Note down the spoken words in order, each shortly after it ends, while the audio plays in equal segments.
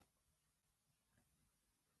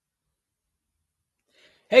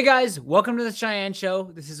Hey guys, welcome to the Cheyenne Show.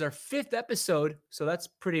 This is our fifth episode, so that's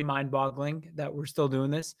pretty mind-boggling that we're still doing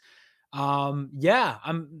this. We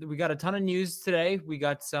got a ton of news today. We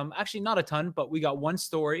got some, actually not a ton, but we got one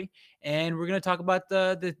story, and we're gonna talk about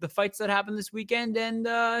the fights that happened this weekend and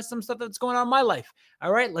some stuff that's going on in my life.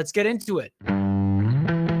 All right, let's get into it. The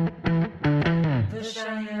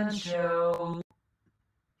Cheyenne Show.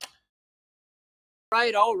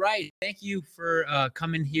 All right. Thank you for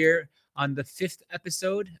coming here on the fifth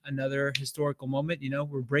episode. Another historical moment.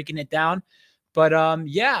 We're breaking it down, but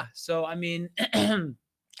yeah. So I mean,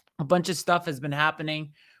 a bunch of stuff has been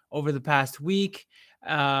happening over the past week.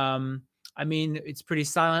 I mean, it's pretty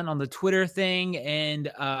silent on the Twitter thing,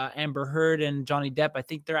 and Amber Heard and Johnny Depp. I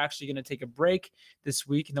think they're actually going to take a break this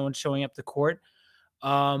week. No one's showing up to court.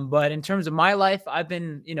 But in terms of my life, I've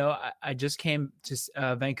been, I just came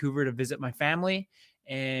to Vancouver to visit my family.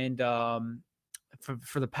 And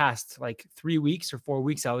for the past like 3 weeks or 4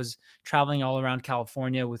 weeks, I was traveling all around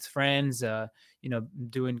California with friends,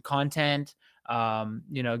 doing content,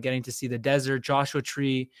 getting to see the desert, Joshua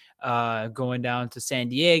Tree, going down to San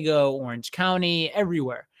Diego, Orange County,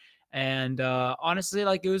 everywhere. And honestly,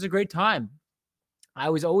 like it was a great time. I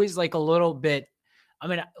was always like a little bit. I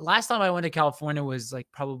mean, last time I went to California was like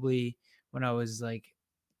probably when I was like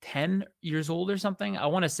 10 years old or something. I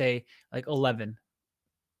want to say like 11.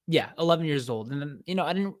 Yeah, 11 years old. And then,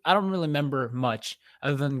 I don't really remember much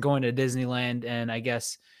other than going to Disneyland. And I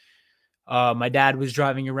guess my dad was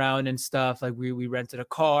driving around and stuff. Like we rented a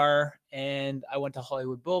car and I went to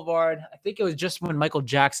Hollywood Boulevard. I think it was just when Michael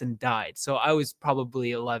Jackson died. So I was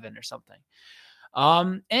probably 11 or something.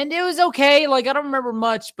 And it was okay. Like, I don't remember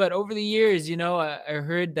much, but over the years, I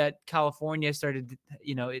heard that California started,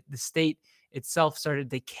 the state itself started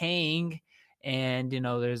decaying, and,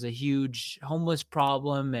 there's a huge homeless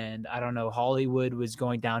problem. And I don't know, Hollywood was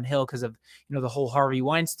going downhill because of, the whole Harvey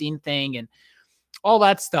Weinstein thing and all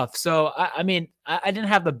that stuff. So, I mean, I didn't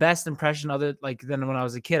have the best impression other like than when I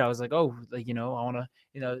was a kid. I was like, oh, like, I want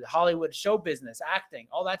to, Hollywood show business, acting,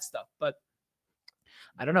 all that stuff. But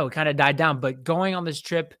I don't know, it kind of died down. But going on this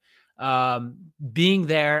trip, being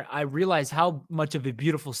there, I realized how much of a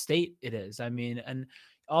beautiful state it is. I mean, and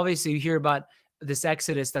obviously you hear about this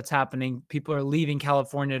exodus that's happening. People are leaving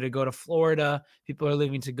California to go to Florida. People are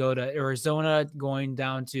leaving to go to Arizona, going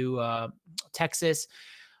down to Texas.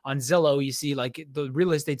 On Zillow, you see like the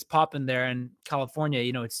real estate's popping there in California.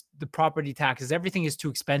 It's the property taxes. Everything is too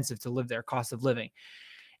expensive to live there, cost of living.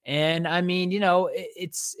 And I mean,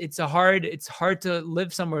 it's hard to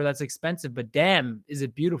live somewhere that's expensive, but damn, is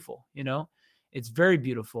it beautiful, It's very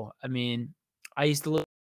beautiful. I mean, I used to live,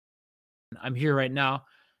 I'm here right now.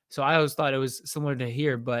 So I always thought it was similar to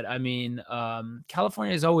here, but I mean,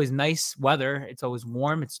 California is always nice weather. It's always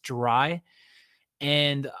warm, it's dry.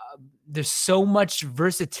 And there's so much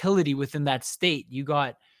versatility within that state. You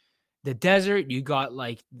got the desert, you got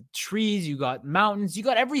like trees, you got mountains, you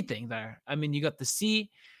got everything there. I mean, you got the sea.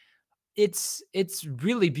 It's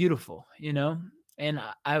really beautiful, and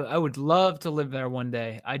I would love to live there one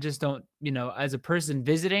day. I just don't, as a person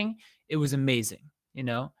visiting, it was amazing,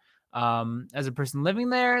 as a person living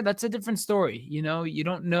there, that's a different story. You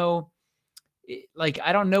don't know, like,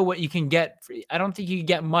 I don't know what you can get. I don't think you can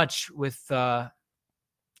get much with the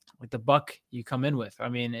buck you come in with. I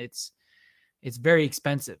mean, it's very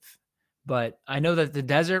expensive. But I know that the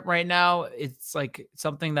desert right now, it's like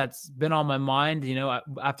something that's been on my mind,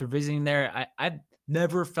 after visiting there. I've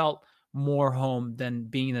never felt more home than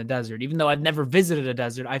being in the desert. Even though I've never visited a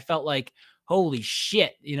desert, I felt like, holy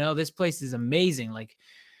shit, this place is amazing. Like,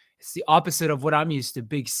 it's the opposite of what I'm used to.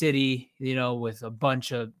 Big city, with a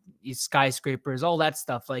bunch of skyscrapers, all that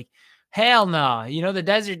stuff. Like, hell no. The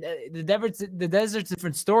desert's a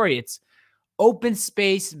different story. It's open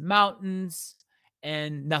space, mountains,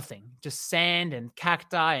 and nothing, just sand and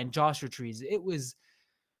cacti and Joshua trees. It was,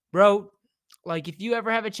 bro, like, if you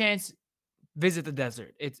ever have a chance, visit the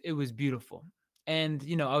desert. It was beautiful. And,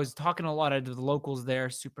 I was talking to a lot of the locals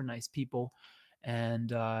there, super nice people.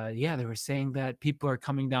 And yeah, they were saying that people are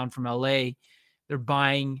coming down from LA. They're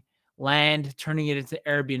buying land, turning it into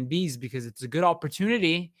Airbnbs because it's a good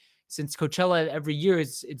opportunity. Since Coachella every year,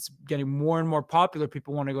 it's getting more and more popular.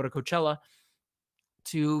 People want to go to Coachella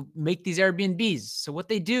to make these Airbnbs. So what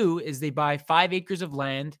they do is they buy 5 acres of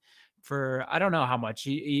land for, I don't know how much.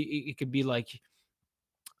 It could be like,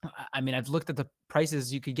 I mean, I've looked at the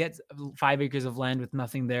prices. You could get 5 acres of land with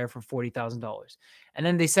nothing there for $40,000. And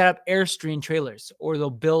then they set up Airstream trailers, or they'll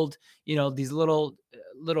build, these little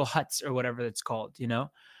huts or whatever it's called,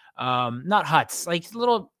 not huts, like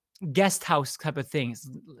little guest house type of things,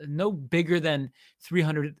 no bigger than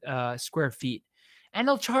 300 square feet. And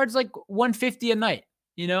they'll charge like $150 a night.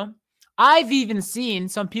 You know, I've even seen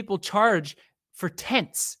some people charge for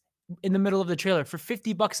tents in the middle of the trailer for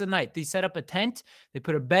 $50 a night. They set up a tent, they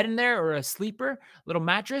put a bed in there or a sleeper, little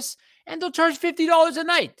mattress, and they'll charge $50 a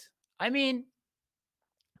night. I mean,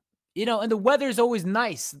 and the weather's always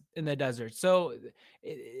nice in the desert. So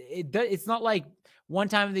it's not like one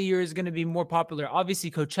time of the year is going to be more popular. Obviously,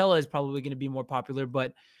 Coachella is probably going to be more popular,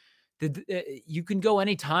 but you can go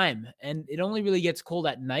anytime, and it only really gets cold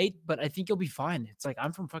at night, but I think you'll be fine. It's like,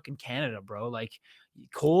 I'm from fucking Canada, bro. Like,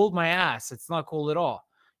 cold my ass. It's not cold at all.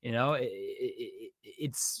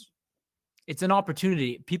 It's an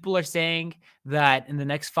opportunity. People are saying that in the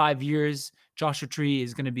next 5 years, Joshua Tree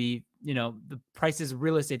is going to be, the prices of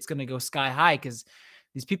real estate is going to go sky high, because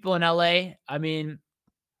these people in LA, I mean,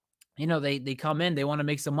 they come in, they want to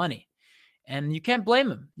make some money, and you can't blame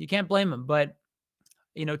them. You can't blame them. But,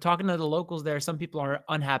 talking to the locals there, some people are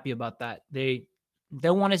unhappy about that. They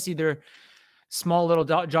want to see their small little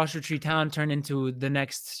Joshua Tree town turn into the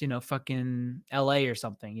next, fucking LA or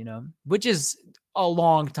something, which is a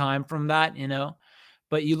long time from that,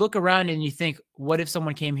 but you look around and you think, what if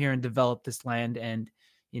someone came here and developed this land and,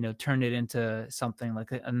 turned it into something like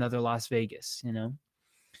another Las Vegas, and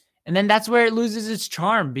then that's where it loses its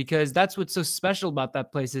charm, because that's what's so special about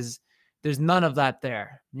that place is there's none of that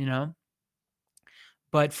there,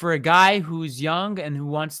 But for a guy who's young and who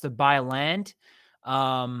wants to buy land,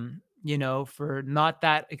 for not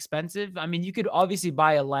that expensive. I mean, you could obviously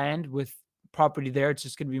buy a land with property there. It's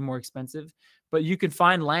just going to be more expensive, but you could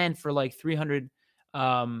find land for like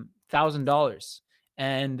 $300,000,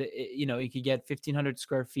 and you could get 1,500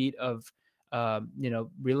 square feet of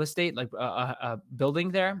real estate, like a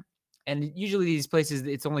building there. And usually these places,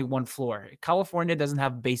 it's only one floor. California doesn't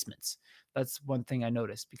have basements. That's one thing I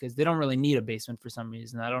noticed, because they don't really need a basement for some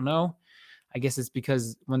reason. I don't know. I guess it's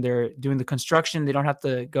because when they're doing the construction, they don't have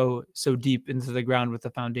to go so deep into the ground with the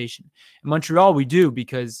foundation. In Montreal, we do,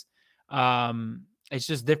 because it's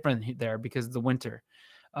just different there because of the winter.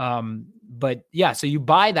 But yeah, so you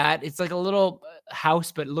buy that. It's like a little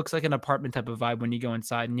house, but it looks like an apartment type of vibe when you go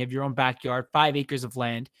inside, and you have your own backyard, 5 acres of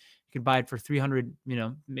land. You can buy it for $300,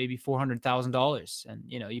 maybe $400,000. And,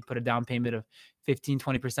 you put a down payment of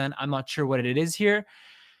 15-20%. I'm not sure what it is here.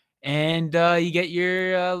 And you get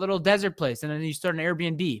your little desert place, and then you start an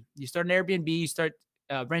Airbnb. You start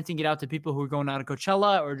renting it out to people who are going out of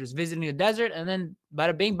Coachella or just visiting the desert, and then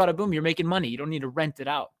bada bing, bada boom, you're making money. You don't need to rent it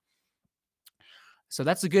out. So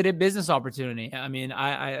that's a good business opportunity. I mean,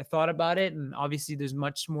 I thought about it, and obviously there's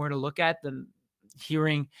much more to look at than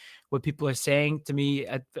hearing what people are saying to me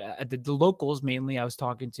at the locals. Mainly, I was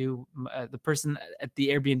talking to the person at the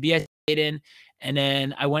Airbnb I stayed in, and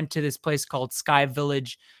then I went to this place called Sky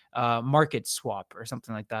Village Market Swap or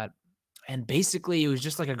something like that. And basically it was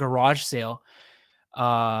just like a garage sale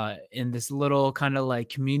in this little kind of like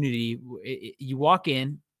community. You walk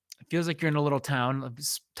in, it feels like you're in a little town, a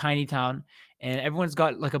tiny town, and everyone's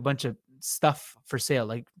got like a bunch of stuff for sale.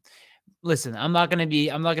 Like, listen, I'm not gonna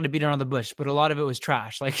beat around the bush, but a lot of it was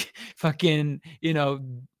trash. Like fucking,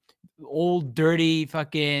 old dirty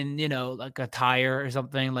fucking, like a tire or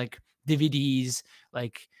something, like DVDs,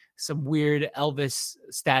 like some weird Elvis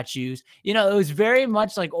statues. It was very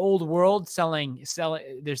much like old world selling.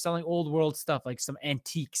 They're selling old world stuff, like some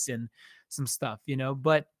antiques and some stuff,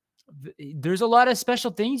 but there's a lot of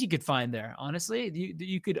special things you could find there. Honestly,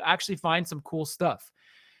 you could actually find some cool stuff.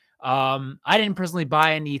 I didn't personally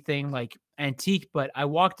buy anything like antique, but I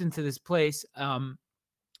walked into this place, and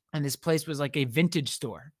this place was like a vintage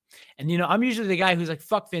store. And, I'm usually the guy who's like,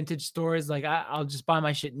 fuck vintage stores. Like, I'll just buy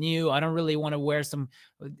my shit new. I don't really want to wear some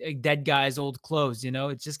dead guy's old clothes.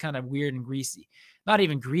 It's just kind of weird and greasy. Not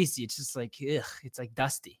even greasy. It's just like, ugh, it's like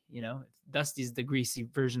dusty, Dusty is the greasy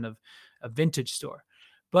version of a vintage store.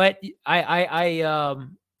 But I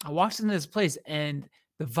walked into this place, and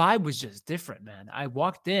the vibe was just different, man. I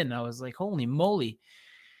walked in, I was like, holy moly.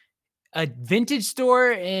 A vintage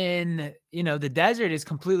store in, the desert is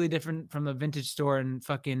completely different from a vintage store in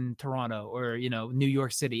fucking Toronto or, New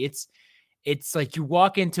York City. It's like you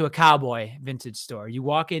walk into a cowboy vintage store. You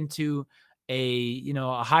walk into a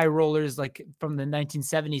high rollers, like from the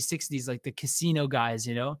 1970s, 60s, like the casino guys,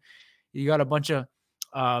 you got a bunch of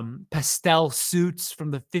pastel suits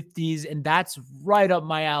from the 50s, and that's right up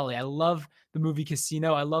my alley. I love the movie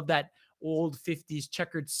Casino. I love that old 50s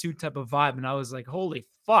checkered suit type of vibe. And I was like, holy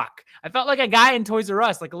fuck. I felt like a guy in Toys R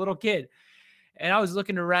Us, like a little kid. And I was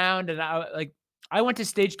looking around, and I went to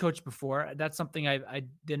Stagecoach before. That's something I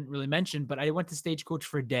didn't really mention, but I went to Stagecoach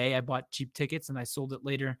for a day. I bought cheap tickets and I sold it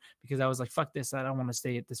later because I was like, fuck this. I don't want to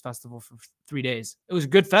stay at this festival for 3 days. It was a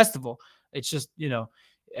good festival. It's just,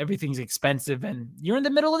 everything's expensive and you're in the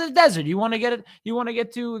middle of the desert. You want to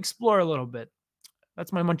get to explore a little bit.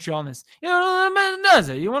 That's my Montrealness. You're in the middle of the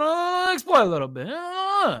desert. You want to explore a little bit.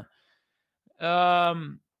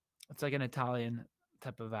 It's like an Italian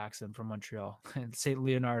type of accent from Montreal, St.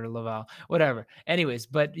 Leonard or Laval, whatever. Anyways,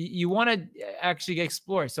 but you want to actually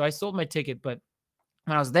explore. So I sold my ticket, but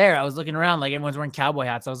when I was there, I was looking around like everyone's wearing cowboy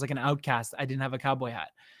hats. I was like an outcast. I didn't have a cowboy hat.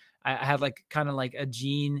 I had like kind of like a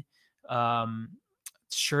jean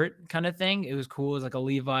shirt kind of thing. It was cool. It was like a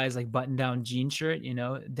Levi's like button down jean shirt,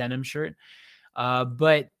 denim shirt.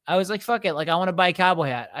 But I was like, fuck it. Like, I want to buy a cowboy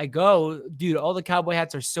hat. I go, dude, all the cowboy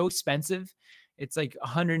hats are so expensive. It's like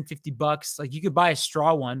 $150. Like, you could buy a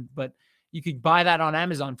straw one, but you could buy that on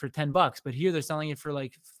Amazon for $10. But here they're selling it for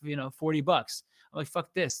like, $40. I'm like,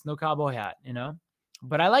 fuck this. No cowboy hat,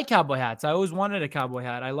 But I like cowboy hats. I always wanted a cowboy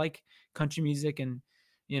hat. I like country music and,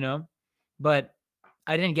 but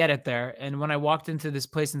I didn't get it there. And when I walked into this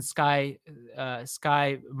place in Sky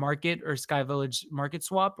Market or Sky Village Market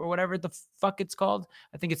Swap or whatever the fuck it's called,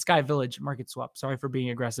 I think it's Sky Village Market Swap. Sorry for being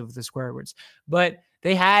aggressive with the swear words, but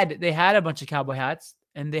they had a bunch of cowboy hats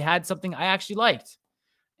and they had something I actually liked.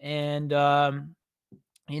 And, the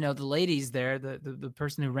ladies there, the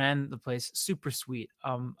person who ran the place, super sweet.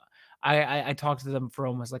 I talked to them for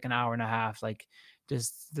almost like an hour and a half, like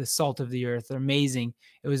just the salt of the earth. They're amazing.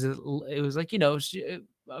 It was like,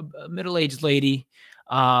 a middle-aged lady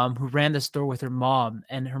who ran the store with her mom,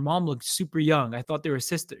 and her mom looked super young. I thought they were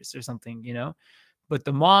sisters or something, but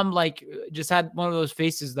the mom like just had one of those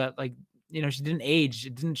faces that like, she didn't age.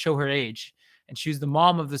 It didn't show her age. And she was the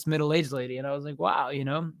mom of this middle-aged lady. And I was like, wow,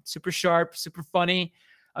 super sharp, super funny.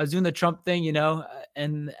 I was doing the Trump thing,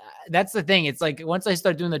 and that's the thing. It's like once I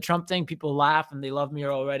start doing the Trump thing, people laugh and they love me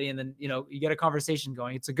already. And then, you get a conversation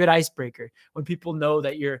going. It's a good icebreaker when people know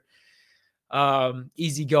that you're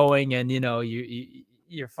easygoing and,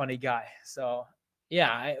 you're a funny guy. So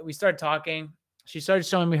yeah, we started talking. She started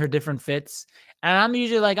showing me her different fits. And I'm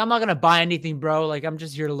usually like, I'm not going to buy anything, bro. Like, I'm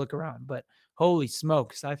just here to look around. But holy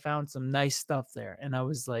smokes, I found some nice stuff there. And I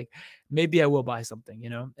was like, maybe I will buy something,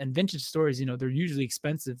 and vintage stores, they're usually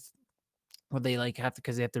expensive. Well, they like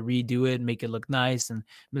because they have to redo it and make it look nice and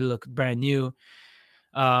make it look brand new.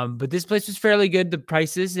 But this place was fairly good, the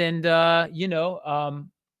prices. And,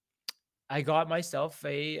 I got myself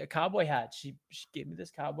a cowboy hat. She gave me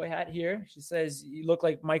this cowboy hat here. She says, you look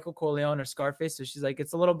like Michael Corleone or Scarface. So she's like,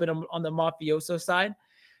 it's a little bit on the mafioso side.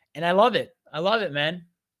 And I love it. I love it, man.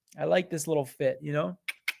 I like this little fit, Yeehaw!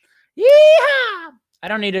 I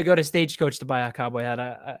don't need to go to Stagecoach to buy a cowboy hat.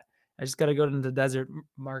 I just got to go to the Desert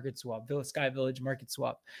Market Swap, Sky Village Market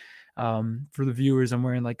Swap. For the viewers, I'm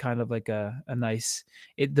wearing like kind of like a nice,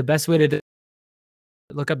 the best way to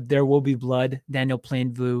look up There Will Be Blood, Daniel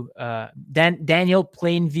Plainview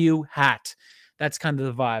hat. That's kind of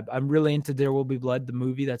the vibe. I'm really into There Will Be Blood, the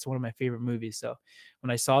movie. That's one of my favorite movies. So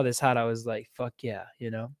when I saw this hat, I was like, fuck yeah,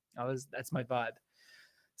 that's my vibe.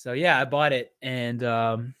 So yeah, I bought it, and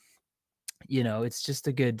it's just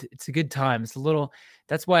a good time.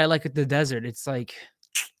 That's why I like it, the desert. It's like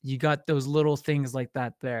you got those little things like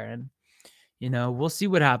that there, and we'll see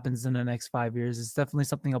what happens in the next 5 years. It's definitely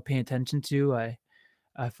something I'll pay attention to.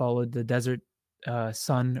 I followed the Desert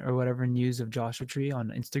Sun or whatever news of Joshua Tree on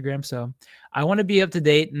Instagram, so I want to be up to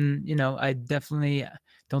date. And I definitely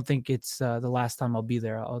don't think it's the last time I'll be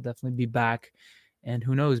there. I'll definitely be back. And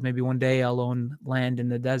who knows, maybe one day I'll own land in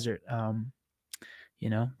the desert. But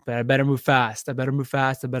I better move fast. I better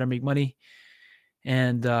make money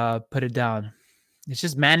and put it down. It's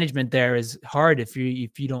just management there is hard if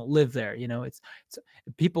you don't live there. It's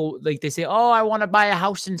people like they say, oh, I want to buy a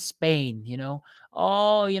house in Spain.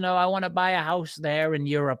 Oh, I want to buy a house there in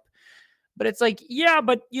Europe. But it's like, yeah,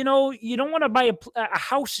 but you don't want to buy a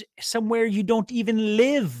house somewhere you don't even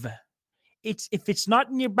live. If it's not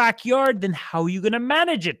in your backyard, then how are you going to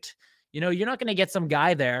manage it? You're not going to get some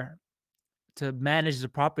guy there to manage the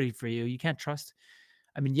property for you. You can't trust.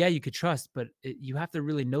 I mean, yeah, you could trust, but you have to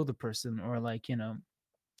really know the person, or like,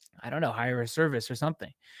 I don't know, hire a service or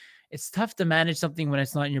something. It's tough to manage something when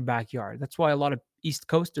it's not in your backyard. That's why a lot of East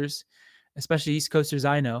Coasters, especially East Coasters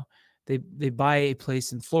I know, they buy a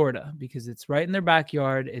place in Florida because it's right in their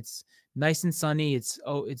backyard. It's nice and sunny.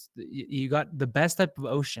 You got the best type of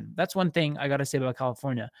ocean. That's one thing I got to say about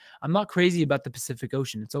California. I'm not crazy about the Pacific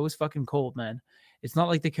Ocean. It's always fucking cold, man. It's not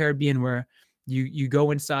like the Caribbean where you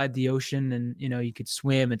go inside the ocean and, you could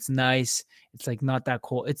swim. It's nice. It's like not that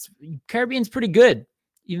cold. Caribbean's pretty good,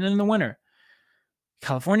 even in the winter.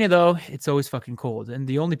 California, though, it's always fucking cold. And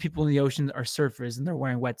the only people in the ocean are surfers, and they're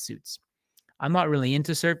wearing wetsuits. I'm not really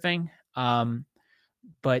into surfing.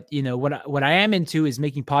 But what I am into is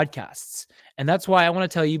making podcasts, and that's why I want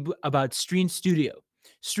to tell you about Stream Studio.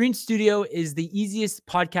 Stream Studio is the easiest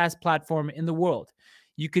podcast platform in the world.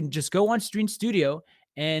 You can just go on Stream Studio,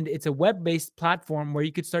 and it's a web-based platform where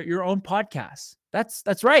you could start your own podcast.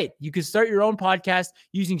 That's right. You could start your own podcast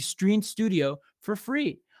using Stream Studio for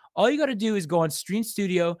free. All you got to do is go on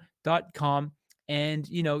streamstudio.com, and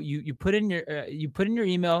you put in your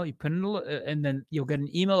email, and then you'll get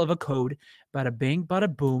an email of a code. Bada bing,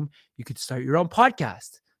 bada boom. You could start your own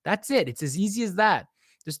podcast. That's it. It's as easy as that.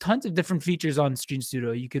 There's tons of different features on Stream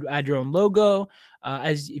Studio. You could add your own logo.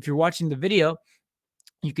 As if you're watching the video,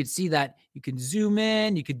 you could see that you can zoom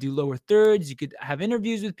in, you could do lower thirds, you could have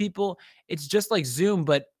interviews with people. It's just like Zoom,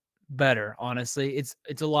 but better. Honestly, it's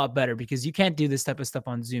a lot better because you can't do this type of stuff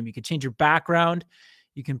on Zoom. You could change your background.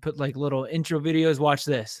 You can put like little intro videos. Watch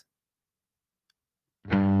this.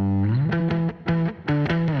 The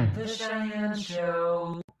Cheyenne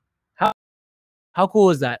Show. How cool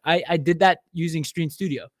is that? I did that using Stream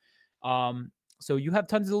Studio. So you have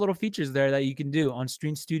tons of little features there that you can do on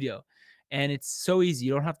Stream Studio. And it's so easy.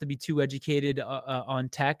 You don't have to be too educated on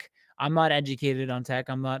tech. I'm not educated on tech.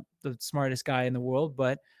 I'm not the smartest guy in the world,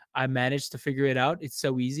 but I managed to figure it out. It's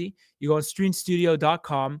so easy. You go on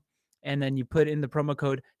streamstudio.com, and then you put in the promo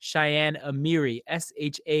code Cheyenne Amiri,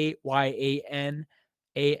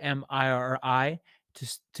 SHAYANAMIRI,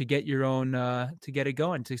 to get your own, to get it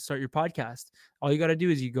going, to start your podcast. All you got to do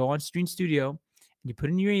is you go on Stream Studio, and you put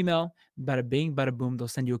in your email, bada bing, bada boom, they'll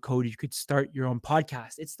send you a code. You could start your own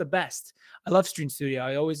podcast. It's the best. I love Stream Studio.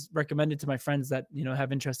 I always recommend it to my friends that,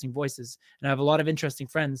 have interesting voices. And I have a lot of interesting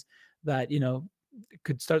friends that,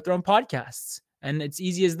 could start their own podcasts. And it's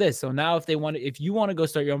easy as this. So now if you want to go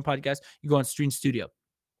start your own podcast, you go on Stream Studio.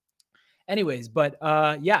 Anyways, but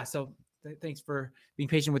yeah, so thanks for being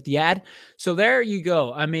patient with the ad. So there you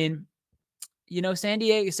go. I mean, San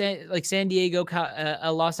Diego,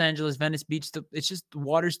 Los Angeles, Venice Beach, it's just the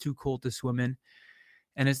water's too cold to swim in.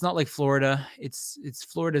 And it's not like Florida.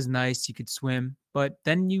 Florida's nice. You could swim, but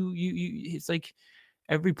then it's like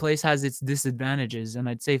every place has its disadvantages. And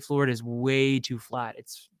I'd say Florida is way too flat.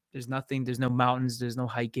 There's nothing, there's no mountains, there's no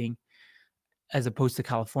hiking. As opposed to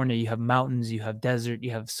California, you have mountains, you have desert,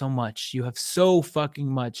 you have so much. You have so fucking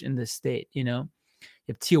much in this state, You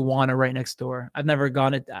have Tijuana right next door. I've never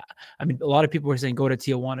gone it. I mean, a lot of people were saying go to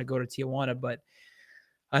Tijuana, but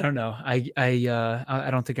I don't know. I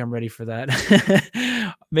don't think I'm ready for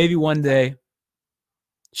that. Maybe one day.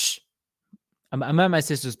 Shh. I'm at my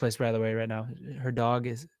sister's place, by the way, right now. Her dog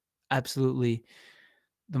is absolutely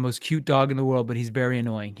the most cute dog in the world, but he's very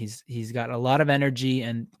annoying. He's got a lot of energy,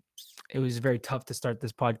 and it was very tough to start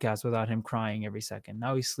this podcast without him crying every second.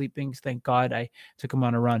 Now he's sleeping. Thank God I took him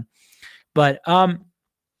on a run. But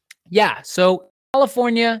yeah, so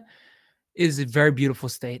California is a very beautiful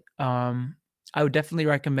state. I would definitely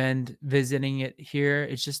recommend visiting it here.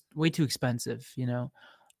 It's just way too expensive, you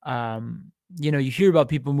hear about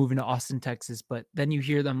people moving to Austin, Texas, but then you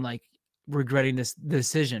hear them like regretting this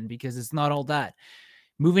decision because it's not all that.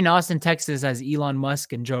 Moving to Austin, Texas as Elon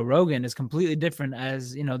Musk and Joe Rogan is completely different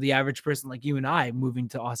as, the average person like you and I moving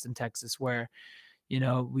to Austin, Texas, where,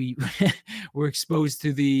 we're exposed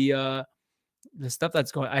to the stuff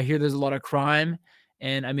that's going. I hear there's a lot of crime,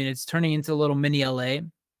 and I mean, it's turning into a little mini LA.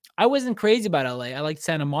 I wasn't crazy about LA. I liked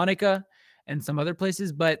Santa Monica and some other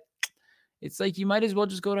places, but it's like you might as well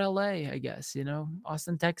just go to LA, I guess,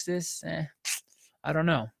 Austin, Texas. I don't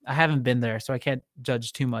know. I haven't been there, so I can't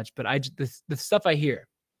judge too much, but the stuff I hear.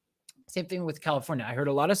 Same thing with California. I heard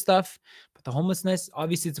a lot of stuff, but the homelessness,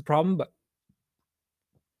 obviously it's a problem, but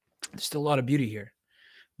there's still a lot of beauty here.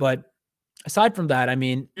 But aside from that, I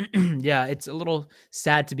mean, yeah, it's a little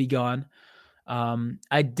sad to be gone. I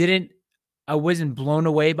wasn't blown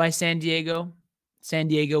away by San Diego. San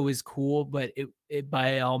Diego was cool, but it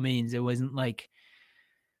by all means, it wasn't like,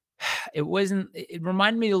 it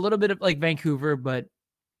reminded me a little bit of like Vancouver, but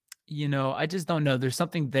I just don't know. There's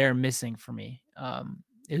something there missing for me.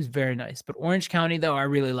 It was very nice, but Orange County though, I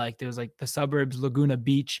really liked. It was like the suburbs, Laguna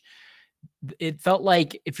Beach. It felt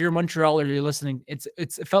like, if you're in Montreal or you're listening, it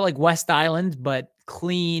felt like West Island, but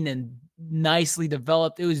clean and nicely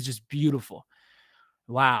developed. It was just beautiful.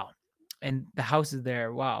 Wow. And the houses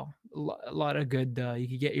there, wow, a lot of good. You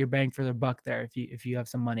could get your bang for the buck there if you have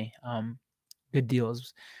some money. Good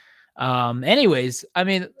deals. Anyways, I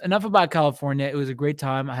mean, enough about California. It was a great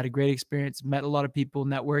time. I had a great experience. Met a lot of people,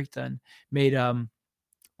 networked, and made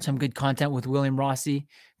some good content with William Rossi,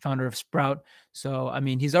 founder of Sprout. So, I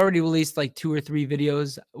mean, he's already released like 2 or 3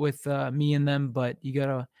 videos with me in them, but you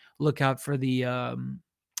gotta look out for the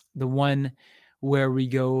one where we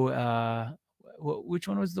go. Which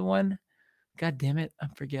one was the one? God damn it.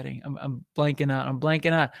 I'm forgetting. I'm blanking out. I'm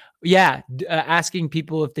blanking out. Yeah. Asking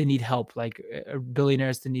people if they need help, like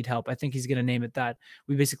billionaires to need help. I think he's going to name it that.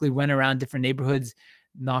 We basically went around different neighborhoods,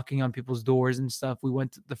 knocking on people's doors and stuff.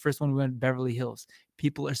 The first one, we went Beverly Hills.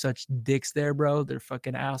 People are such dicks there, bro. They're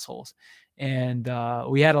fucking assholes. And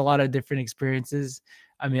we had a lot of different experiences.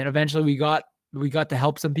 I mean, eventually we got to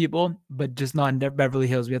help some people, but just not in Beverly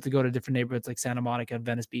Hills. We have to go to different neighborhoods like Santa Monica and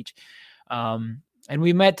Venice Beach. And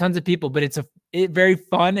we met tons of people, but it's a very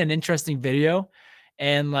fun and interesting video.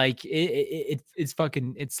 And like, it's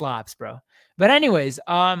fucking, it slaps, bro. But anyways,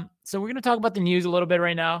 so we're going to talk about the news a little bit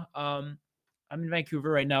right now. I'm in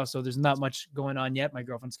Vancouver right now, so there's not much going on yet. My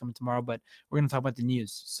girlfriend's coming tomorrow, but we're going to talk about the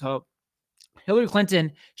news. So Hillary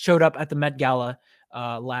Clinton showed up at the Met Gala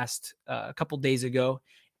last a couple days ago.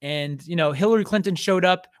 And, you know, Hillary Clinton showed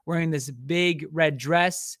up wearing this big red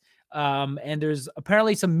dress. And there's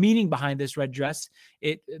apparently some meaning behind this red dress.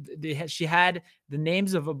 She had the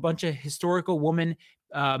names of a bunch of historical women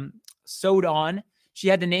sewed on. She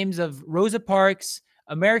had the names of Rosa Parks,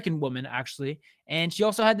 American woman, actually. And she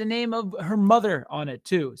also had the name of her mother on it,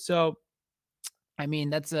 too. So, I mean,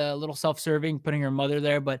 that's a little self-serving, putting her mother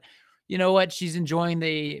there. But you know what? She's enjoying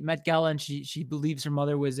the Met Gala, and she believes her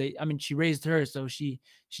mother was she raised her. So she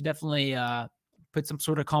definitely put some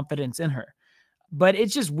sort of confidence in her. But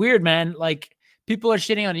it's just weird, man. Like, people are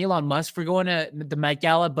shitting on Elon Musk for going to the Met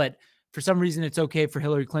Gala, but for some reason it's okay for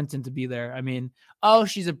Hillary Clinton to be there. I mean, oh,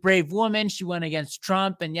 she's a brave woman. She went against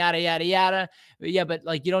Trump and yada, yada, yada. But yeah, but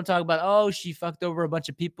like, you don't talk about, oh, she fucked over a bunch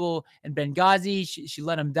of people in Benghazi. She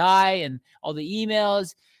let them die and all the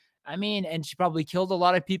emails. I mean, and she probably killed a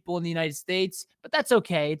lot of people in the United States, but that's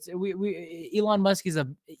okay. Elon Musk is a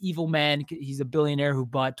evil man. He's a billionaire who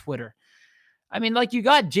bought Twitter. I mean, like, you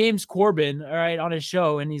got James Corbin, all right, on his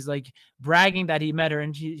show, and he's like bragging that he met her,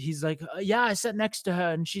 and he's like, yeah, I sat next to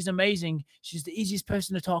her, and she's amazing. She's the easiest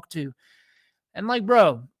person to talk to. And like,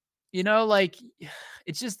 bro, you know, like,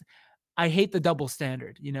 it's just, I hate the double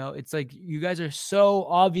standard. You know, it's like, you guys are so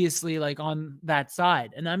obviously like on that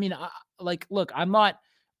side. And I mean, look, I'm not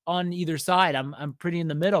on either side. I'm pretty in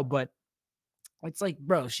the middle, but it's like,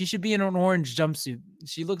 bro, she should be in an orange jumpsuit.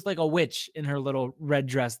 She looks like a witch in her little red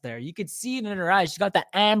dress there. You could see it in her eyes. She's got that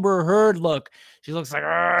Amber Heard look. She looks like,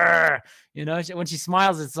 you know, when she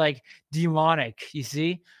smiles, it's like demonic, you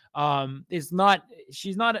see? It's not,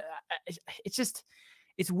 she's not, it's just,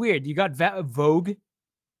 it's weird. You got Vogue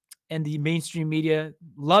and the mainstream media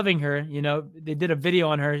loving her. You know, they did a video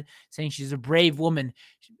on her saying she's a brave woman.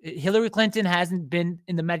 Hillary Clinton hasn't been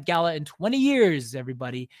in the Met Gala in 20 years,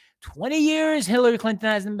 everybody. 20 years Hillary Clinton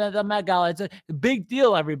hasn't been at the Met Gala. It's a big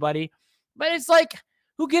deal, everybody. But it's like,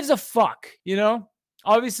 who gives a fuck, you know?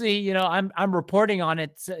 Obviously, you know, I'm reporting on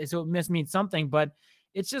it, so it must mean something, but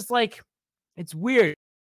it's just like, it's weird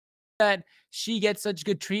that she gets such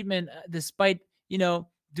good treatment despite, you know,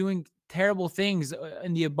 doing terrible things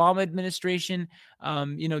in the Obama administration,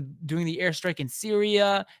 you know, doing the airstrike in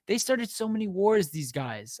Syria. They started so many wars, these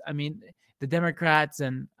guys. I mean, the Democrats,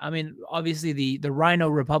 and I mean, obviously the Rhino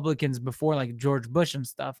Republicans before, like George Bush and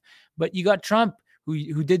stuff. But you got Trump,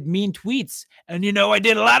 who did mean tweets. And, you know, I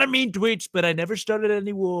did a lot of mean tweets, but I never started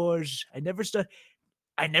any wars. I never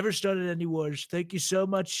started any wars. Thank you so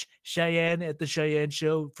much, Cheyenne at the Cheyenne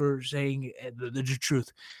Show, for saying the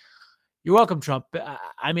truth. You're welcome, Trump.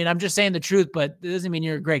 I mean, I'm just saying the truth, but it doesn't mean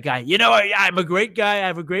you're a great guy. You know, I'm a great guy. I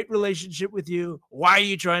have a great relationship with you. Why are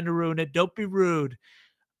you trying to ruin it? Don't be rude.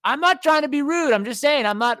 I'm not trying to be rude. I'm just saying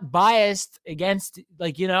I'm not biased against,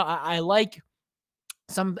 like, you know, I like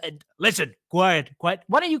some. Listen, quiet. Why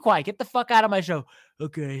don't you quiet? Get the fuck out of my show.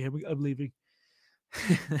 Okay, I'm leaving.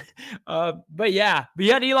 But yeah, we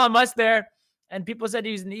had Elon Musk there, and people said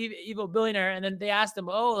he was an evil billionaire. And then they asked him,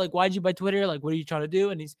 oh, like, why'd you buy Twitter? Like, what are you trying to do?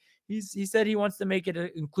 And he said he wants to make it as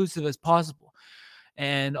inclusive as possible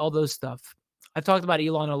and all those stuff. I've talked about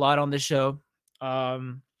Elon a lot on this show.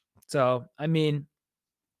 So, I mean,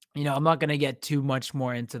 you know, I'm not going to get too much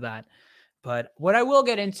more into that. But what I will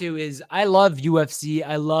get into is I love UFC.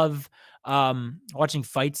 I love watching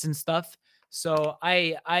fights and stuff. So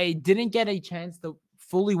I didn't get a chance to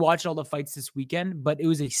fully watch all the fights this weekend, but it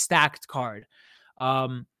was a stacked card.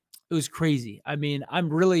 It was crazy. I mean, I'm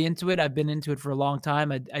really into it. I've been into it for a long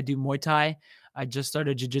time. I do Muay Thai. I just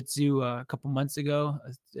started jiu-jitsu a couple months ago.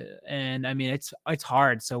 And I mean, it's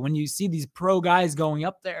hard. So when you see these pro guys going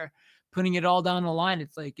up there, putting it all down the line,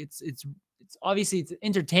 it's like, it's obviously it's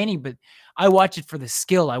entertaining, but I watch it for the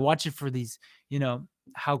skill. I watch it for these, you know,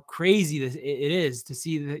 how crazy it is to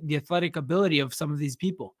see the athletic ability of some of these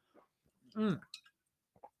people. And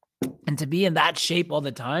to be in that shape all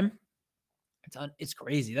the time, it's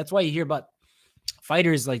crazy. That's why you hear about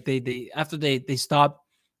fighters, like they after they stop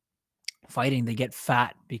fighting, they get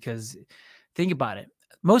fat because think about it.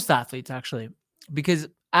 Most athletes actually, because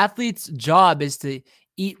athletes' job is to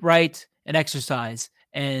eat right and exercise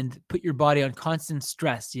and put your body on constant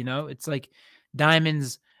stress. You know, it's like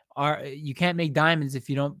diamonds are, you can't make diamonds if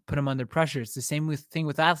you don't put them under pressure. It's the same thing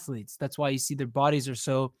with athletes. That's why you see their bodies are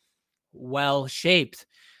so well shaped,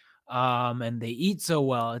 and they eat so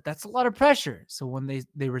well. That's a lot of pressure. So when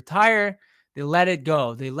they retire, they let it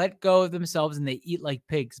go. They let go of themselves and they eat like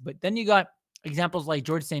pigs. But then you got examples like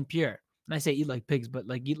George St. Pierre. And I say eat like pigs, but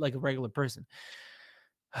like eat like a regular person.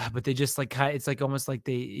 But they just like, it's like almost like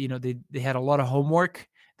they, you know, they had a lot of homework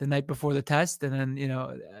the night before the test, and then, you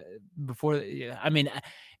know, before, I mean,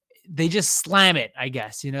 they just slam it, I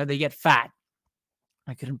guess, you know, they get fat.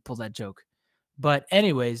 I couldn't pull that joke. But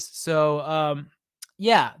anyways, so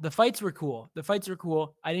yeah, the fights were cool. The fights were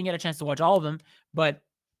cool. I didn't get a chance to watch all of them, but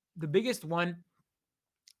the biggest one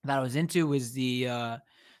that I was into was the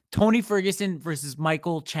Tony Ferguson versus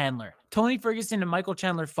Michael Chandler. Tony Ferguson and Michael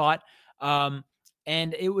Chandler fought, and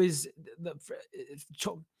it was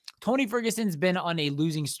Tony Ferguson's been on a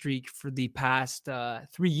losing streak for the past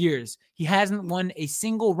 3 years. He hasn't won a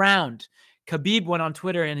single round. Khabib went on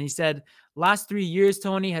Twitter and he said, last 3 years,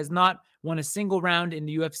 Tony has not won a single round in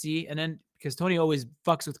the UFC. And then, because Tony always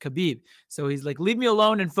fucks with Khabib, so he's like, leave me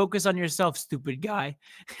alone and focus on yourself, stupid guy.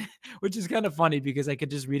 Which is kind of funny because I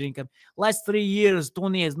could just read it. Last 3 years,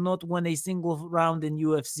 Tony has not won a single round in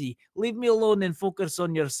UFC. Leave me alone and focus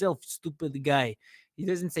on yourself, stupid guy. He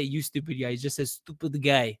doesn't say you stupid guy. He just says stupid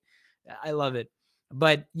guy. I love it.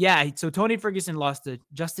 But yeah, so Tony Ferguson lost to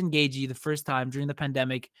Justin Gaethje the first time during the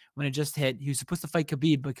pandemic when it just hit. He was supposed to fight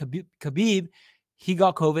Khabib, but Khabib, he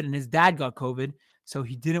got COVID and his dad got COVID. So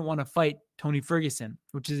he didn't want to fight Tony Ferguson,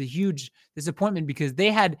 which is a huge disappointment because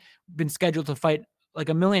they had been scheduled to fight like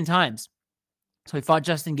a million times. So he fought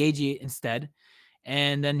Justin Gaethje instead.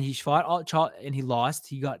 And then he fought and he lost.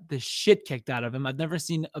 He got the shit kicked out of him. I've never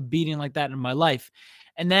seen a beating like that in my life.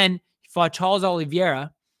 And then he fought Charles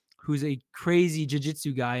Oliveira, who's a crazy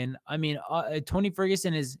jiu-jitsu guy. And I mean, Tony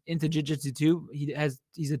Ferguson is into jiu-jitsu too.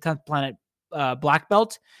 He's a 10th planet black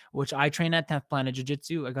belt, which I train at 10th planet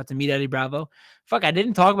jiu-jitsu. I got to meet Eddie Bravo. Fuck, I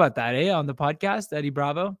didn't talk about that, on the podcast, Eddie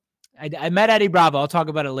Bravo. I met Eddie Bravo. I'll talk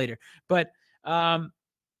about it later. But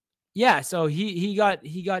yeah, so he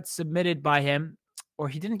got submitted by him, or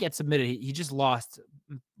he didn't get submitted. He just lost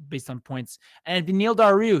based on points. And Beneil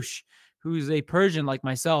Dariush, who's a Persian like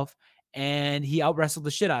myself, and he out-wrestled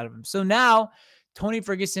the shit out of him. So now Tony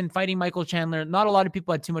Ferguson fighting Michael Chandler. Not a lot of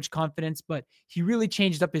people had too much confidence, but he really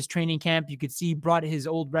changed up his training camp. You could see he brought his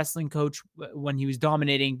old wrestling coach when he was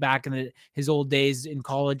dominating back in his old days in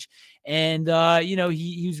college. And, you know,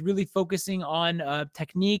 he was really focusing on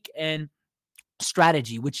technique and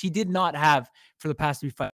strategy, which he did not have for the past 3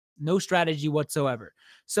 fights. No strategy whatsoever.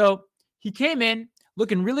 So he came in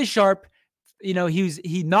looking really sharp. You know,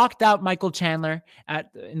 he knocked out Michael Chandler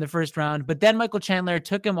in the first round, but then Michael Chandler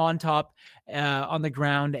took him on top on the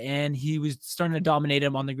ground, and he was starting to dominate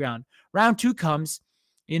him on the ground. Round 2 comes,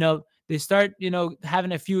 you know, they start, you know,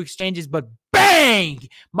 having a few exchanges, but bang!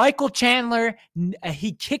 Michael Chandler,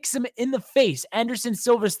 he kicks him in the face, Anderson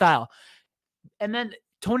Silva style. And then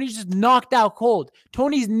Tony's just knocked out cold.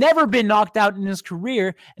 Tony's never been knocked out in his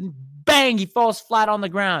career, and bang, he falls flat on the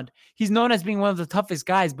ground. He's known as being one of the toughest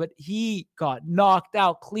guys, but he got knocked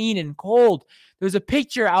out clean and cold. There's a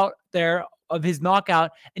picture out there of his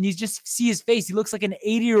knockout, and you just see his face. He looks like an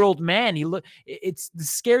 80-year-old man. It's the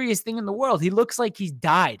scariest thing in the world. He looks like he's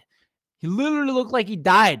died. He literally looked like he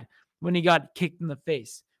died when he got kicked in the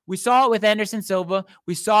face. We saw it with Anderson Silva.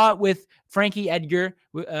 We saw it with Frankie Edgar.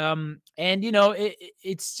 And, you know,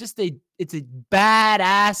 it's a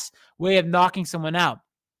badass way of knocking someone out.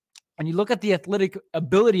 And you look at the athletic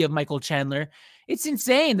ability of Michael Chandler, it's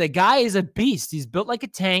insane. The guy is a beast. He's built like a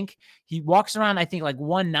tank. He walks around, I think, like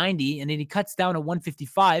 190, and then he cuts down to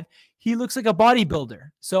 155. He looks like a bodybuilder.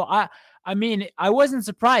 So, I mean, I wasn't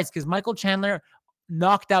surprised because Michael Chandler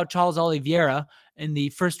knocked out Charles Oliveira in the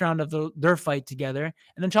first round of their fight together.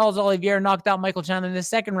 And then Charles Oliveira knocked out Michael Chandler in the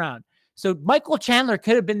second round. So Michael Chandler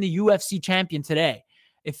could have been the UFC champion today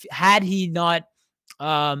had he not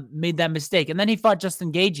made that mistake. And then he fought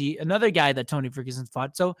Justin Gaethje, another guy that Tony Ferguson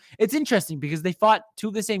fought. So it's interesting because they fought two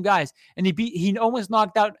of the same guys, and he almost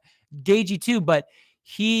knocked out Gaethje too, but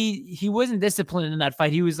he wasn't disciplined in that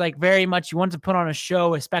fight. He was like very much, he wanted to put on a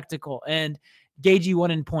show, a spectacle, and Gaethje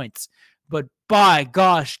won in points. But by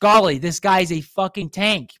gosh, golly, this guy's a fucking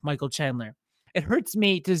tank, Michael Chandler. It hurts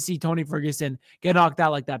me to see Tony Ferguson get knocked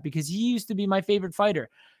out like that because he used to be my favorite fighter.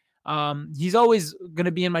 He's always going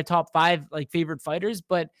to be in my top 5 like favorite fighters,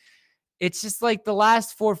 but it's just like the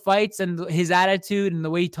last 4 fights and his attitude and the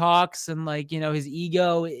way he talks and like, his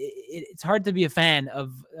ego, it's hard to be a fan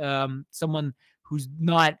of someone who's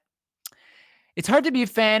not. It's hard to be a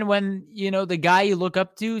fan when, the guy you look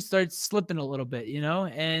up to starts slipping a little bit,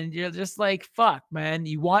 and you're just like, fuck, man,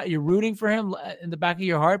 you're rooting for him in the back of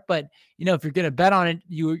your heart. But, if you're going to bet on it,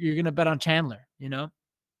 you're going to bet on Chandler,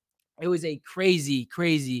 It was a crazy,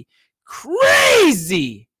 crazy,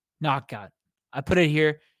 crazy knockout. I put it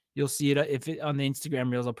here. You'll see it on the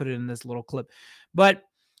Instagram reels. I'll put it in this little clip. But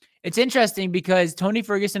it's interesting because Tony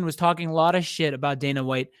Ferguson was talking a lot of shit about Dana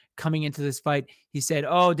White coming into this fight. He said,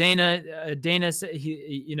 "Oh, Dana,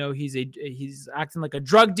 he's acting like a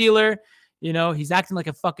drug dealer. He's acting like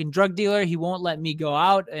a fucking drug dealer. He won't let me go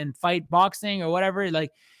out and fight boxing or whatever."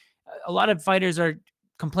 Like, a lot of fighters are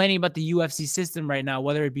complaining about the UFC system right now,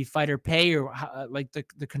 whether it be fighter pay or like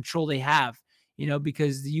the control they have,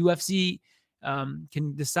 because the UFC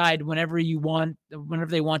can decide whenever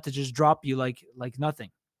they want to just drop you like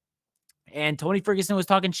nothing. And Tony Ferguson was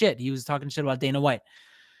talking shit. He was talking shit about Dana White.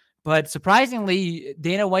 But surprisingly,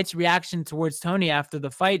 Dana White's reaction towards Tony after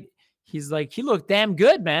the fight, he's like, he looked damn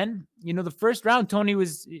good, man. The first round, Tony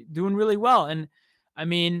was doing really well. And I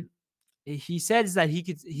mean, he says that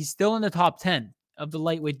he's still in the top 10 of the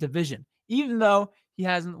lightweight division, even though he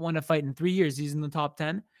hasn't won a fight in 3 years. He's in the top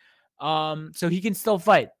 10. So he can still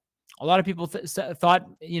fight. A lot of people thought,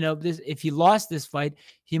 if he lost this fight,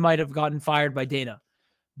 he might have gotten fired by Dana.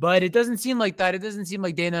 But it doesn't seem like that. It doesn't seem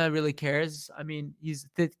like Dana really cares. I mean, he's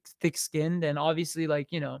thick-skinned, and obviously, like,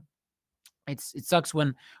 it sucks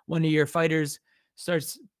when one of your fighters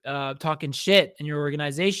starts talking shit in your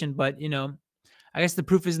organization. But, I guess the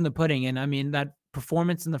proof is in the pudding. And, I mean, that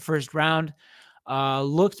performance in the first round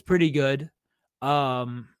looked pretty good.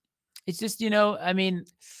 It's just, I mean,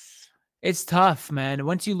 it's tough, man.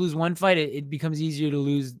 Once you lose one fight, it becomes easier to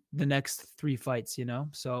lose the next 3 fights,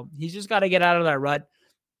 So he's just got to get out of that rut.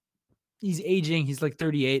 He's aging. He's like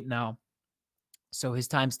 38 now. So his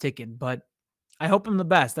time's ticking. But I hope him the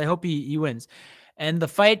best. I hope he wins. And the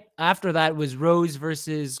fight after that was Rose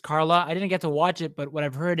versus Carla. I didn't get to watch it, but what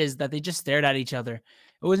I've heard is that they just stared at each other. It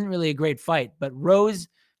wasn't really a great fight. But Rose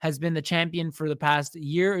has been the champion for the past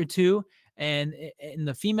year or two. And in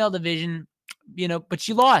the female division, but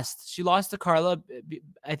she lost. She lost to Carla,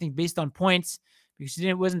 I think, based on points, because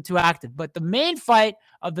she wasn't too active. But the main fight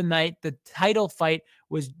of the night, the title fight,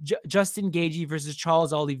 was Justin Gaethje versus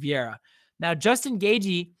Charles Oliveira. Now, Justin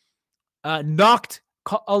Gaethje knocked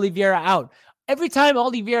Oliveira out. Every time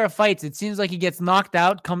Oliveira fights, it seems like he gets knocked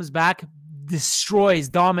out, comes back, destroys,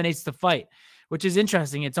 dominates the fight, which is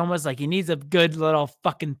interesting. It's almost like he needs a good little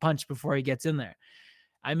fucking punch before he gets in there.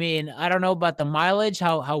 I mean, I don't know about the mileage,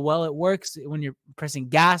 how well it works when you're pressing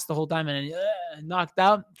gas the whole time and then knocked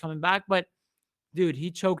out, coming back. But dude,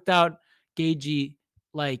 he choked out Gaethje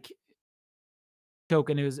like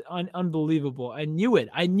choke, and it was unbelievable. I knew it.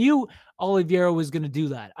 I knew Oliveira was going to do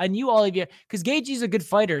that. I knew Oliveira because Gaethje's a good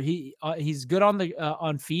fighter. He's good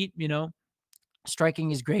on feet.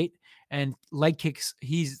 Striking is great, and leg kicks.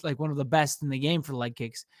 He's like one of the best in the game for leg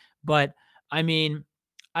kicks. But I mean,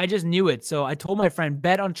 I just knew it. So I told my friend,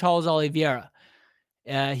 bet on Charles Oliveira.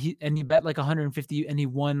 He bet like 150 and he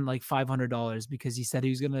won like $500 because he said he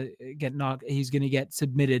was going to get knocked. He's going to get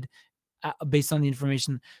submitted based on the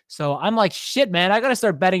information. So I'm like, shit, man, I got to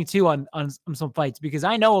start betting too on some fights because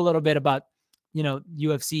I know a little bit about,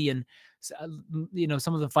 UFC and,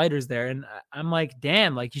 some of the fighters there. And I'm like,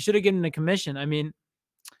 damn, like you should have given a commission. I mean,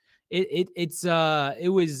 it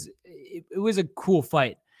was a cool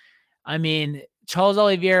fight. I mean, Charles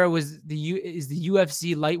Oliveira is the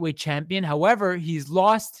UFC lightweight champion. However, he's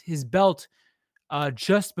lost his belt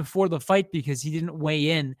just before the fight because he didn't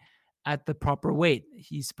weigh in at the proper weight.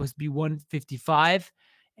 He's supposed to be 155,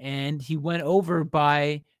 and he went over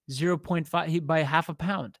by 0.5, by half a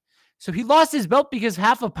pound. So he lost his belt because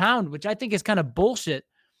half a pound, which I think is kind of bullshit.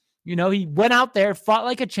 He went out there, fought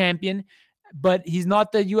like a champion, but he's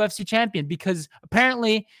not the UFC champion because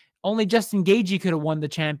apparently only Justin Gaethje could have won the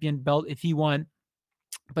champion belt if he won,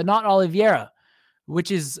 but not Oliveira,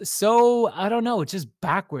 which is so, I don't know, it's just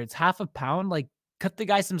backwards. Half a pound, like cut the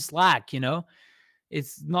guy some slack,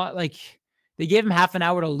 It's not like they gave him half an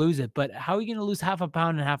hour to lose it, but how are you going to lose half a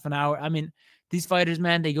pound in half an hour? I mean, these fighters,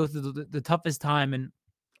 man, they go through the toughest time, and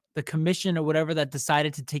the commission or whatever that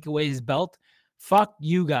decided to take away his belt, fuck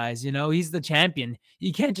you guys, he's the champion.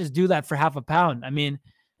 You can't just do that for half a pound. I mean,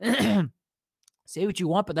 say what you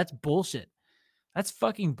want, but that's bullshit. That's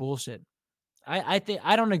fucking bullshit. I think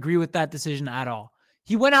I don't agree with that decision at all.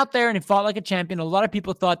 He went out there and he fought like a champion. A lot of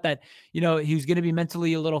people thought that, he was going to be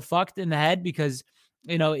mentally a little fucked in the head because,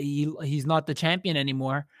 he's not the champion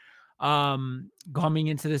anymore. coming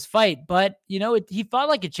into this fight. But, he fought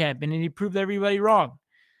like a champion and he proved everybody wrong.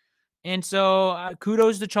 And so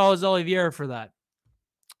kudos to Charles Oliveira for that.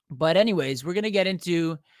 But anyways, we're going to get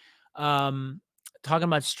into talking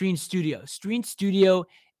about Stream Studio. Stream Studio,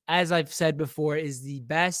 as I've said before, is the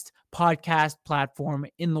best podcast platform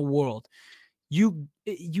in the world. You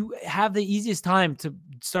have the easiest time to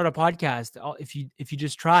start a podcast if you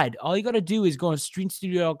just tried. All you got to do is go on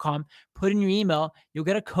streamstudio.com, put in your email, you'll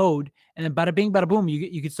get a code, and then bada bing, bada boom,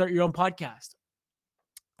 you can start your own podcast.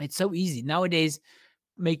 It's so easy. Nowadays,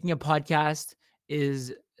 making a podcast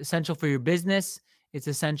is essential for your business. It's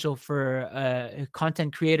essential for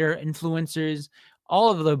content creator, influencers, all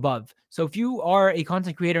of the above. So if you are a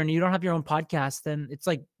content creator and you don't have your own podcast, then it's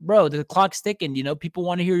like, bro, the clock's ticking. People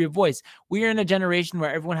want to hear your voice. We are in a generation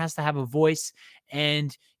where everyone has to have a voice,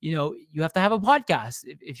 and you have to have a podcast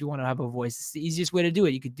if you want to have a voice. It's the easiest way to do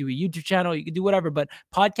it. You could do a YouTube channel, you could do whatever, but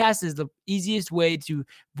podcast is the easiest way to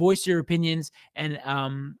voice your opinions and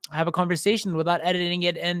have a conversation without editing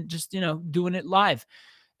it and just doing it live.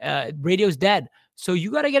 Radio's dead. So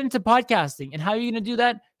you got to get into podcasting. And how are you going to do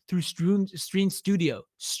that? Through Stream Studio.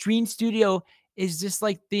 Stream Studio is just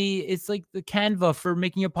like it's like the Canva for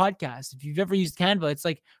making a podcast. If you've ever used Canva, it's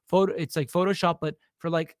like Photoshop, but for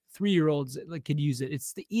like 3-year-olds that could use it.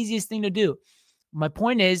 It's the easiest thing to do. My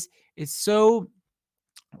point is, it's so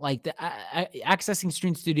like accessing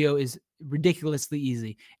Stream Studio is ridiculously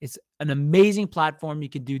easy. It's an amazing platform. You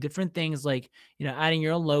could do different things like, adding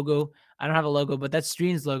your own logo. I don't have a logo, but that's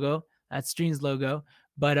Stream's logo.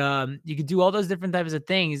 But you could do all those different types of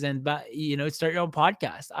things and start your own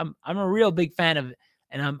podcast. I'm a real big fan of it,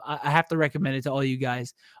 and I have to recommend it to all you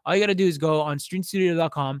guys. All you got to do is go on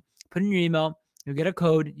streamstudio.com, put in your email, you'll get a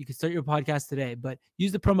code. You can start your podcast today, but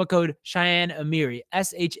use the promo code Cheyenne Amiri,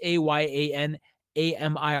 SHAYAN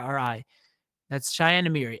AMIRI. That's Cheyenne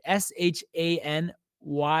Amiri, SHAYAN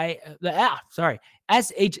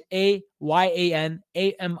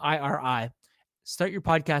AMIRI. Start your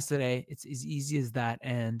podcast today. It's as easy as that.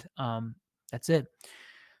 And that's it.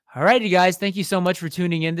 All right, you guys. Thank you so much for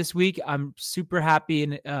tuning in this week. I'm super happy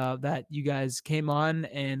that you guys came on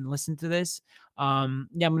and listened to this. I'm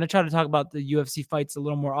going to try to talk about the UFC fights a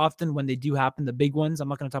little more often when they do happen, the big ones. I'm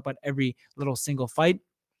not going to talk about every little single fight.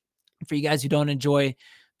 For you guys who don't enjoy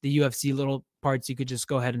the UFC little parts, you could just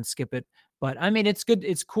go ahead and skip it. But I mean, it's good.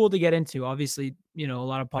 It's cool to get into. Obviously, a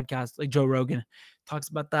lot of podcasts like Joe Rogan talks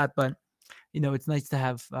about that, but it's nice to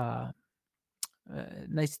have,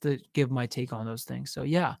 nice to give my take on those things. So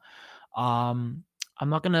yeah, I'm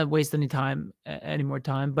not going to waste any more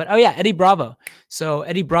time, but Eddie Bravo. So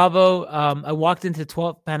Eddie Bravo, I walked into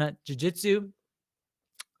 12th Planet Jiu-Jitsu.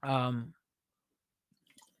 I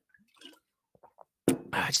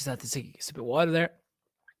just had to take a sip of water there.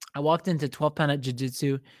 I walked into 12th Planet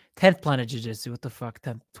Jiu-Jitsu, 10th Planet Jiu-Jitsu. What the fuck?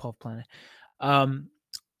 10th, 12th Planet.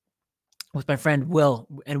 With my friend Will,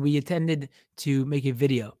 and we intended to make a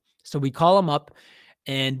video. So we call him up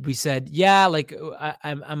and we said, yeah, like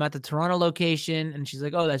I'm at the Toronto location. And she's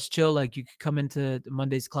like, oh, that's chill. Like you could come into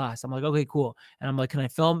Monday's class. I'm like, okay, cool. And I'm like, can I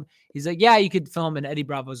film? He's like, yeah, you could film. And Eddie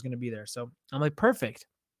Bravo is going to be there. So I'm like, perfect.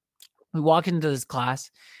 We walk into this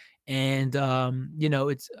class and,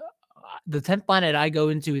 it's the 10th Planet I go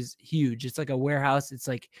into is huge. It's like a warehouse. It's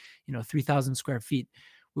like, 3,000 square feet.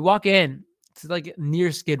 We walk in. It's like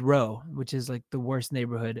near Skid Row, which is like the worst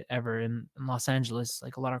neighborhood ever in Los Angeles,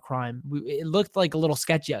 like a lot of crime. It looked like a little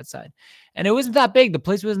sketchy outside, and it wasn't that big. The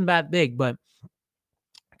place wasn't that big, but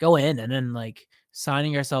go in and then like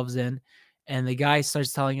signing ourselves in, and the guy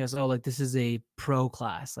starts telling us, oh, like this is a pro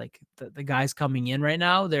class. Like the guys coming in right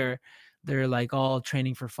now, they're like all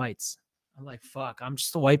training for fights. I'm like, fuck, I'm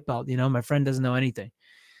just a white belt. My friend doesn't know anything.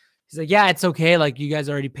 He's like, yeah, it's okay. Like you guys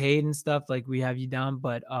already paid and stuff. Like we have you down,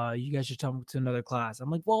 but you guys should come to another class. I'm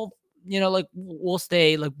like, well, like we'll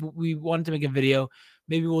stay. Like we wanted to make a video.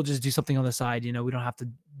 Maybe we'll just do something on the side. We don't have to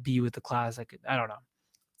be with the class. Like I don't know.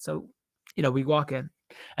 So, we walk in,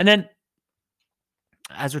 and then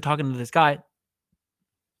as we're talking to this guy,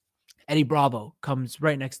 Eddie Bravo comes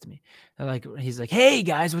right next to me. And like he's like, "Hey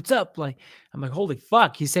guys, what's up?" Like I'm like, "Holy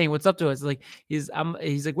fuck!" He's saying, "What's up?" to us. Like he's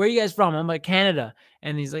like, "Where are you guys from?" I'm like, "Canada."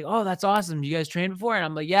 And he's like, "Oh, that's awesome. You guys trained before?" And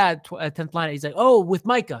I'm like, "Yeah, 10th Planet." He's like, "Oh, with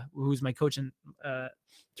Micah, who's my coach in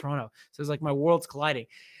Toronto." So it's like my worlds colliding.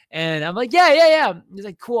 And I'm like, yeah. He's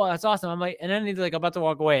like, "Cool, that's awesome." I'm like, and then he's like about to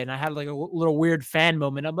walk away, and I had like a little weird fan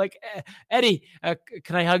moment. I'm like, "Eddie,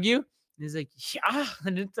 can I hug you?" And he's like, yeah.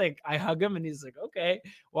 And it's like, I hug him and he's like, okay,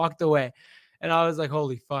 walked away. And I was like,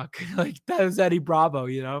 holy fuck. Like that was Eddie Bravo,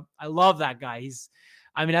 I love that guy.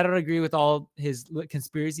 I don't agree with all his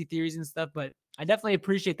conspiracy theories and stuff, but I definitely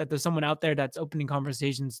appreciate that there's someone out there that's opening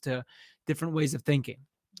conversations to different ways of thinking,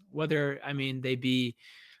 whether, I mean, they be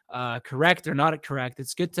correct or not correct.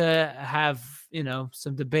 It's good to have,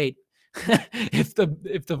 some debate. if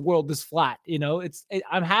the world is flat,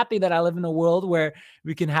 I'm happy that I live in a world where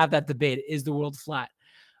we can have that debate. Is the world flat?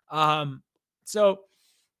 So,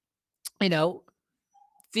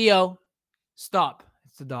 Theo, stop.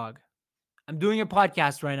 It's the dog. I'm doing a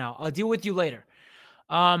podcast right now. I'll deal with you later.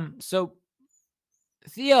 So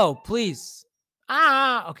Theo, please.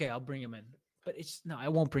 Okay, I'll bring him in. But no, I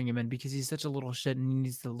won't bring him in because he's such a little shit and he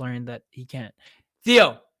needs to learn that he can't.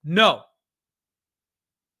 Theo, no.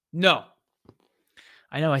 No.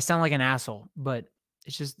 I know I sound like an asshole, but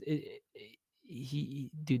it's just dude,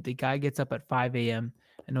 the guy gets up at 5 a.m.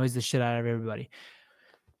 annoys the shit out of everybody.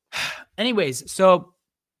 Anyways, so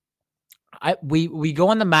we go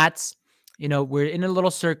on the mats. We're in a little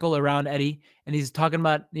circle around Eddie, and he's talking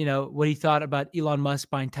about, what he thought about Elon Musk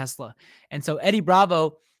buying Tesla. And so Eddie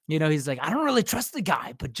Bravo, he's like, I don't really trust the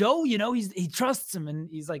guy, but Joe, he trusts him. And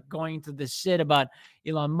he's like going into this shit about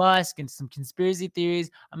Elon Musk and some conspiracy theories.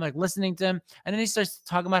 I'm like listening to him. And then he starts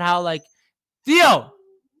talking about how, like, Theo,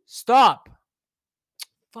 stop.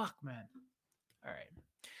 Fuck, man. All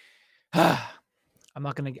right. I'm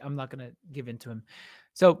not gonna give in to him.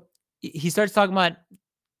 So he starts talking about,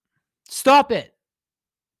 stop it.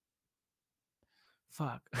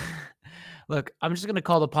 Fuck. Look, I'm just going to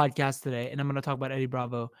call the podcast today and I'm going to talk about Eddie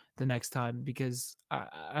Bravo the next time because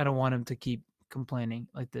I don't want him to keep complaining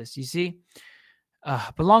like this. You see?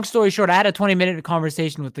 But long story short, I had a 20-minute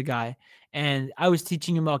conversation with the guy and I was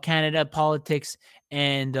teaching him about Canada, politics,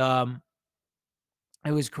 and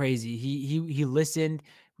it was crazy. He listened.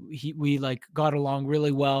 We like got along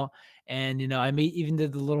really well. And, I even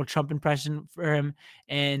did the little Trump impression for him.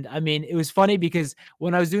 And I mean, it was funny because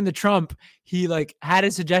when I was doing the Trump, he like had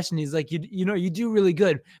a suggestion. He's like, you do really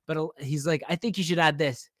good, but he's like, I think you should add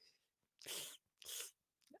this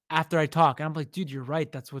after I talk. And I'm like, dude, you're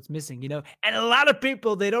right. That's what's missing, And a lot of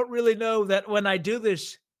people, they don't really know that when I do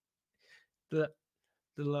this,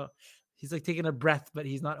 he's like taking a breath, but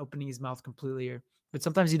he's not opening his mouth completely here. But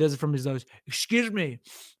sometimes he does it from his nose. Excuse me.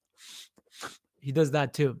 He does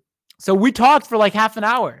that too. So we talked for like half an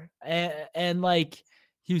hour and like,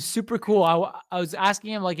 he was super cool. I was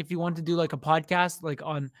asking him like if he wanted to do like a podcast, like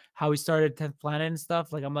on how he started 10th Planet and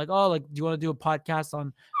stuff. Like, I'm like, oh, like, do you want to do a podcast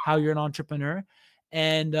on how you're an entrepreneur?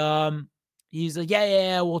 And he's like,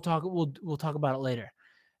 yeah. We'll talk about it later.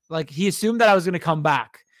 Like, he assumed that I was going to come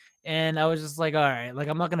back. And I was just like, all right, like,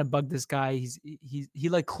 I'm not going to bug this guy. He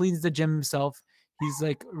like cleans the gym himself. He's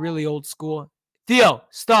like really old school. Theo,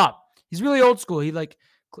 stop. He's really old school. He like,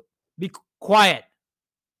 be quiet.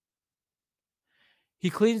 He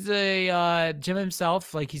cleans the gym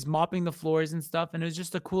himself. Like, he's mopping the floors and stuff. And it was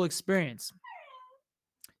just a cool experience.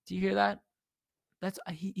 Do you hear that?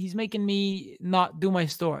 He's making me not do my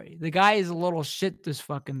story. The guy is a little shit, this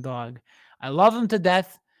fucking dog. I love him to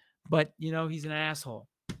death, but he's an asshole.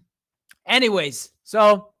 Anyways,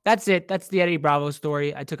 so that's it. That's the Eddie Bravo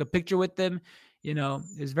story. I took a picture with them. It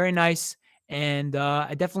was very nice. And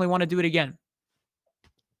I definitely want to do it again.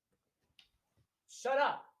 Shut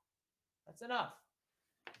up. That's enough.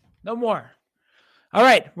 No more. All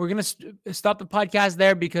right. We're going to stop the podcast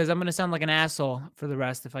there because I'm going to sound like an asshole for the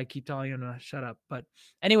rest if I keep telling you to shut up. But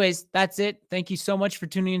anyways, that's it. Thank you so much for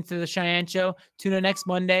tuning into the Cheyenne Show. Tune in next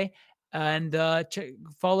Monday and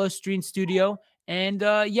follow Stream Studio. And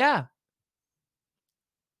yeah.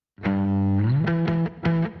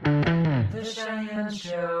 The Cheyenne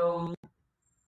Show.